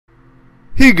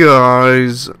Hey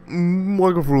guys,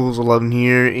 Michael Rules 11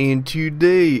 here, and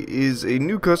today is a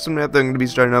new custom map that I'm going to be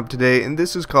starting up today, and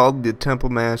this is called the Temple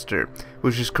Master,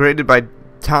 which is created by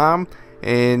Tom.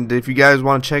 And if you guys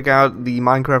want to check out the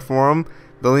Minecraft forum,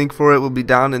 the link for it will be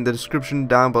down in the description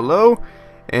down below,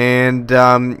 and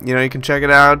you know, you can check it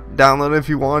out, download it if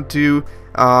you want to.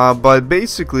 But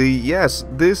basically, yes,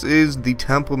 this is the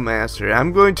Temple Master.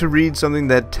 I'm going to read something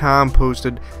that Tom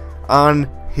posted on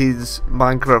his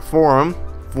Minecraft forum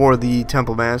for the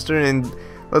Temple Master, and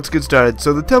let's get started.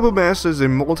 So the Temple Master is a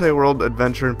multi-world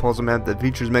adventure and puzzle map that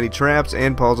features many traps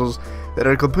and puzzles that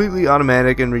are completely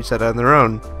automatic and reset on their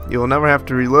own. You will never have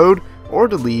to reload or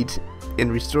delete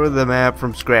and restore the map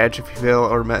from scratch if you fail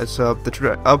or mess up a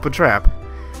trap.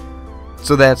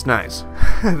 So that's nice.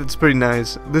 That's pretty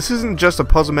nice. This isn't just a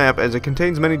puzzle map, as it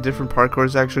contains many different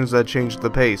parkour sections that change the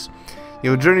pace.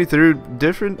 You'll journey through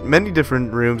many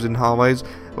different rooms and hallways,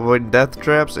 avoid death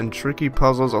traps and tricky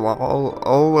puzzles all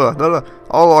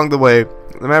along the way.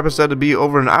 The map is said to be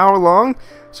over an hour long,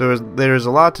 so there's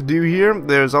a lot to do here.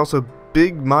 There's also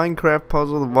big Minecraft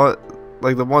puzzle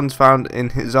like the ones found in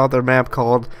his other map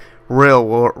called Rail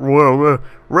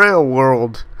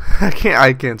World.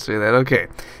 I can't say that. Okay.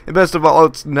 And best of all,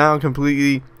 it's now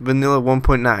completely vanilla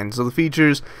 1.9. So the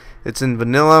features, it's in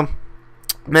vanilla.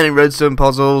 Many redstone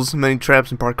puzzles, many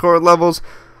traps and parkour levels,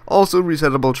 also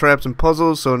resettable traps and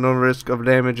puzzles, so no risk of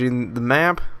damaging the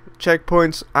map,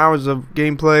 checkpoints, hours of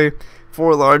gameplay,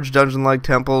 4 large dungeon-like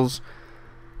temples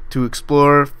to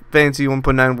explore, fancy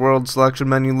 1.9 world selection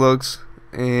menu looks,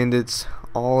 and it's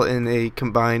all in a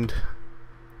combined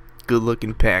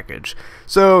good-looking package.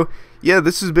 So yeah,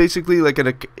 this is basically like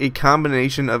a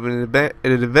combination of an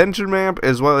adventure map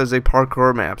as well as a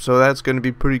parkour map, so that's going to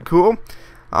be pretty cool.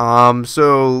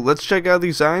 So let's check out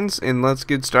these signs and let's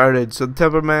get started. So the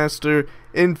Temple Master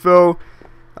info,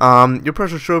 your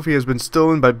precious trophy has been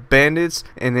stolen by bandits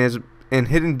and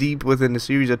hidden deep within a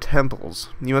series of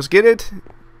temples. You must get it.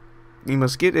 You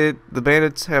must get it. The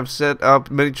bandits have set up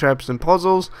many traps and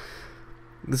puzzles.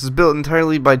 This is built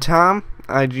entirely by Tom.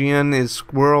 IGN is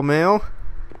Squirrel Mail.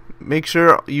 Make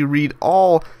sure you read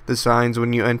all the signs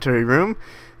when you enter a room.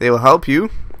 They will help you.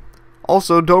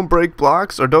 Also, don't break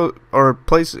blocks or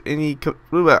place any.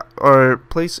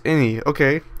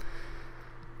 Okay.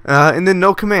 And then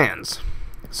no commands.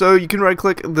 So you can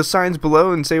right-click the signs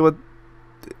below and say what.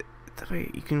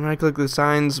 Wait, you can right-click the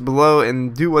signs below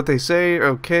and do what they say.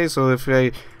 Okay. So if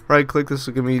I right-click, this is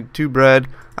gonna be 2 bread.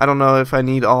 I don't know if I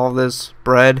need all of this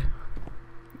bread.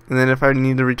 And then if I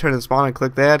need to return to the spawn, I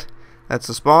click that. That's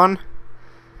the spawn.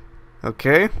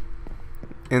 Okay.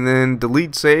 And then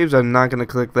delete saves, I'm not going to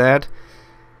click that.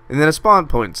 And then a spawn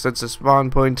point, so that's a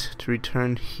spawn point to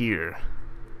return here.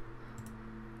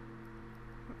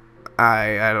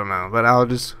 I don't know, but I'll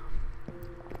just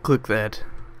click that.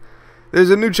 There's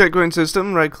a new checkpoint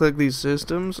system, right click these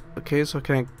systems. Okay, so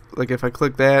can I, like, if I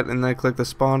click that and I click the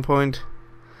spawn point,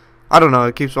 I don't know,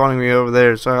 it keeps spawning me over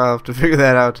there, so I'll have to figure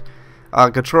that out.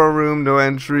 Control room, no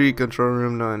entry, control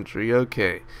room, no entry.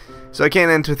 Okay. So I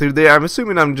can't enter through there. I'm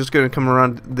assuming I'm just going to come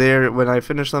around there when I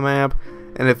finish the map.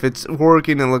 And if it's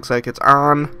working, it looks like it's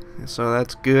on. So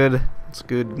that's good. That's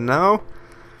good to know.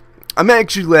 I'm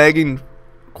actually lagging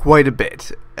quite a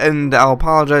bit. And I'll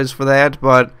apologize for that,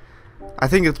 but I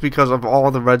think it's because of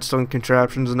all the redstone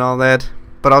contraptions and all that.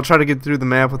 But I'll try to get through the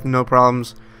map with no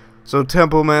problems. So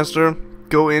Temple Master,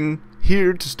 go in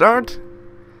here to start.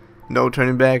 No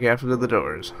turning back after the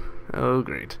doors. Oh,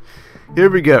 great. Here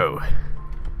we go.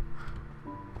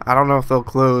 I don't know if they'll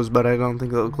close, but I don't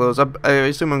think they'll close. I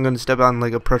assume I'm going to step on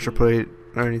like a pressure plate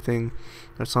or anything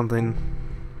or something.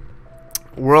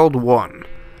 World 1.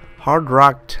 Hard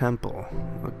Rock Temple.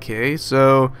 Okay,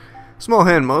 so small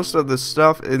hint, most of the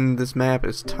stuff in this map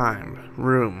is timed.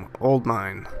 Room. Old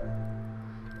mine.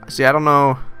 See, I don't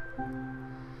know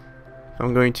if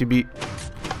I'm going to be...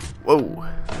 Whoa.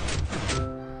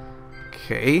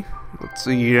 Okay, let's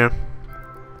see here.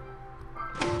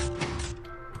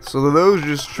 So those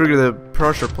just trigger the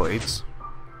pressure plates,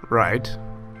 right?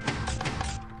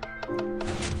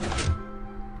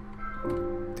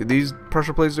 Did these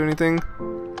pressure plates do anything?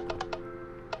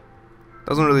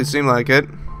 Doesn't really seem like it.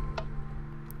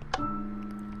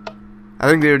 I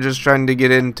think they were just trying to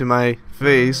get into my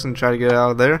face and try to get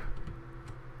out of there.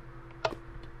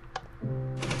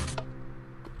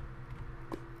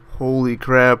 Holy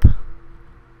crap.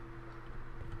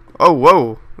 Oh,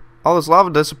 whoa. All this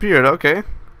lava disappeared. Okay.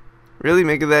 Really?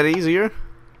 Make it that easier?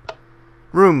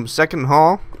 Room. Second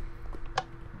hall.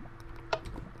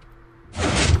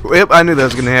 Yep, I knew that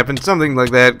was going to happen. Something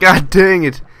like that. God dang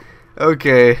it.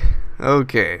 Okay.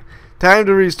 Okay. Time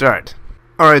to restart.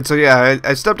 Alright, so yeah,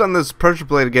 I stepped on this pressure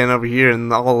plate again over here,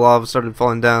 and all the lava started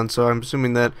falling down, so I'm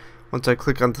assuming that once I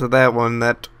click onto that one,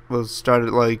 that will start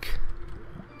it, like,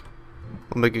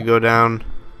 will make it go down.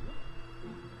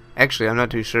 Actually, I'm not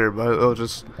too sure, but it'll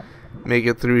just make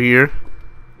it through here.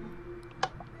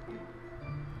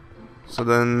 So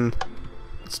then,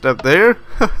 step there.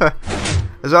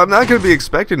 So I'm not going to be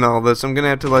expecting all this. I'm going to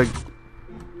have to, like,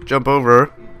 jump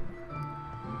over.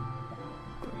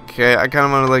 Okay, I kind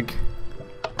of want to, like...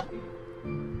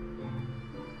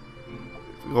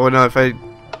 Oh no, if I...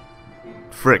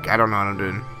 Frick, I don't know what I'm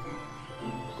doing.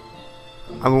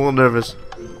 I'm a little nervous.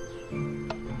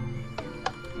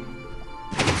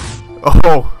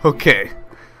 Oh, okay.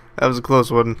 That was a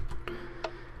close one.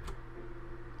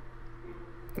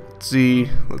 Let's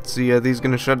see, are these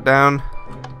gonna shut down?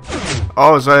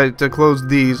 Oh, so I had to close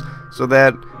these, so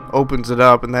that opens it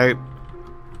up, and that...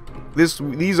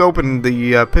 These open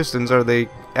the pistons, or they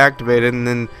activate it, and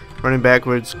then running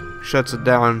backwards shuts it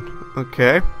down.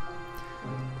 Okay.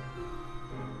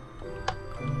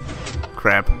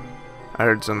 Crap. I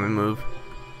heard something move.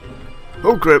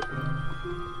 Oh crap.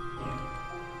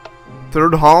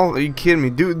 Third hall? Are you kidding me?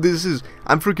 Dude, this is...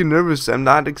 I'm freaking nervous. I'm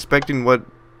not expecting what...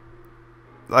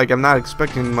 Like, I'm not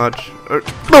expecting much.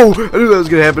 No! I knew that was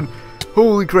gonna happen.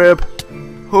 Holy crap.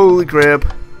 Holy crap.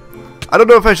 I don't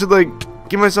know if I should, like,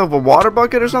 give myself a water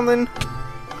bucket or something.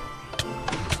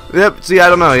 Yep, see, I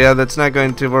don't know. Yeah, that's not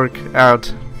going to work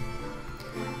out.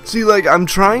 See, like, I'm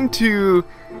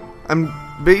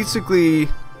basically,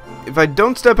 if I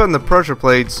don't step on the pressure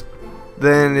plates,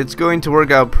 then it's going to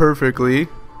work out perfectly.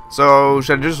 So,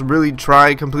 should I just really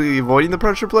try completely avoiding the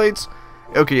pressure plates?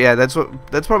 Okay, yeah, that's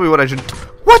probably what I should...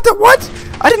 What?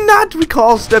 I did not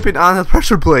recall stepping on the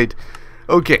pressure plate.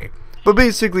 Okay, but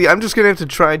basically, I'm just gonna have to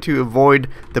try to avoid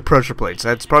the pressure plates.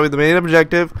 That's probably the main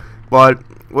objective, but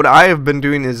what I have been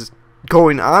doing is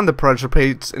going on the pressure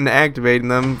plates and activating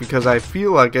them, because I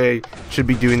feel like I should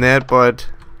be doing that, but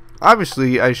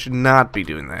obviously I should not be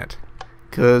doing that,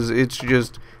 because it's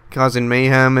just causing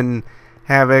mayhem and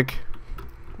havoc.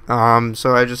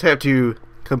 So I just have to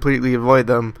completely avoid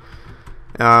them.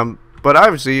 But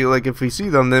obviously, like, if we see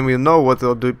them, then we'll know what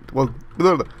they'll do. Well,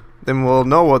 then we'll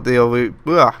know what they'll do.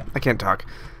 I can't talk.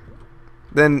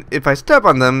 Then if I step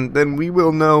on them, then we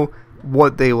will know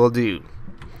what they will do.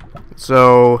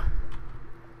 So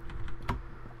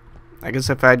I guess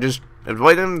if I just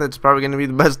avoid them, that's probably going to be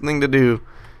the best thing to do.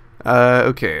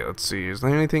 Okay, let's see. Is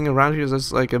there anything around here? Is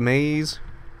this like a maze?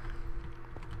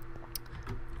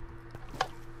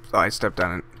 Oh, I stepped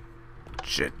on it.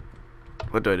 Shit.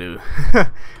 What do I do?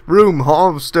 Room, Hall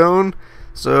of Stone.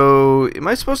 So, am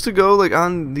I supposed to go, like,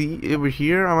 on the... over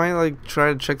here? I might, like,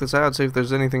 try to check this out, see if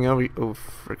there's anything over... Oh,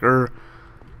 fricker.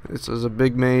 This is a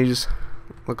big maze.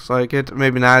 Looks like it.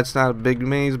 Maybe not. It's not a big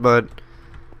maze, but...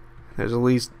 there's at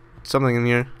least something in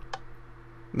here.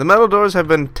 The metal doors have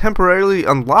been temporarily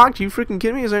unlocked. You freaking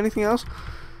kidding me? Is there anything else?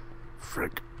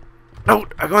 Frick. No,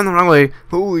 I'm going the wrong way.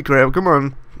 Holy crap. Come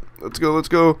on. Let's go, let's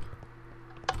go.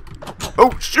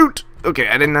 Oh, shoot! Okay,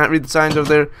 I did not read the signs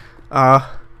over there.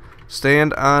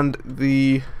 Stand on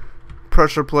the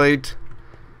pressure plate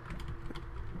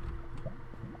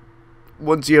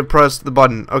once you have pressed the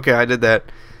button. Okay, I did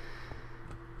that.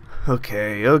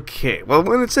 Okay. Well,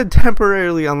 when it said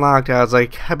temporarily unlocked, I was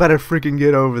like, I better freaking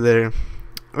get over there.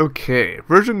 Okay,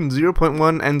 version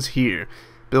 0.1 ends here.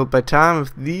 Built by Tom.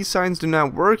 If these signs do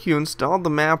not work, you installed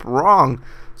the map wrong.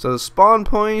 So the spawn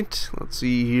point, let's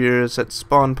see here, set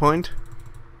spawn point.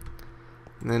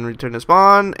 And then return to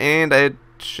spawn, and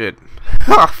shit.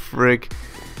 Ah, frick.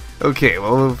 Okay,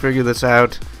 well, we'll figure this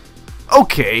out.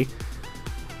 Okay.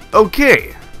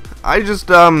 I just,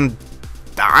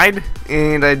 died,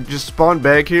 and I just spawned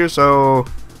back here, so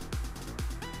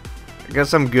I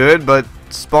guess I'm good, but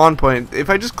spawn point,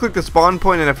 if I just click the spawn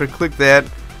point, and if I click that,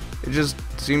 it just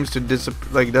seems to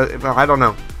disappear, like, I don't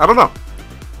know.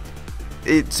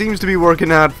 It seems to be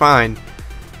working out fine.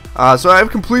 So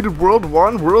I've completed World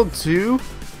 1. World 2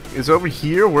 is over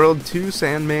here. World 2,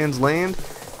 Sandman's Land.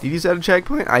 Did you set a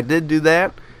checkpoint? I did do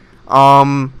that.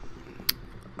 Alright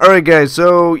guys,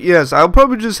 so yes, I'll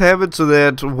probably just have it so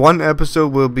that one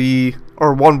episode will be,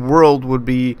 or one world would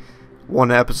be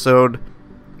one episode.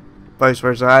 Vice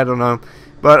versa, I don't know.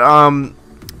 But,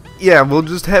 yeah, we'll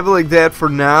just have it like that for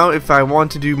now. If I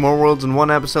want to do more worlds in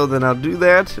one episode, then I'll do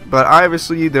that. But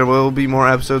obviously, there will be more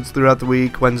episodes throughout the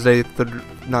week. Wednesday,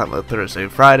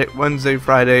 Wednesday,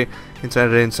 Friday, and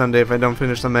Saturday and Sunday if I don't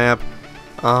finish the map.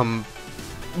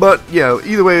 But, yeah,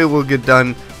 either way, it will get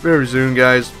done very soon,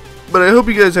 guys. But I hope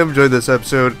you guys have enjoyed this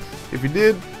episode. If you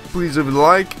did, please leave a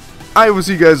like. I will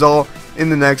see you guys all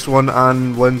in the next one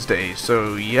on Wednesday.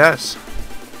 So, yes.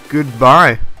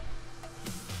 goodbye.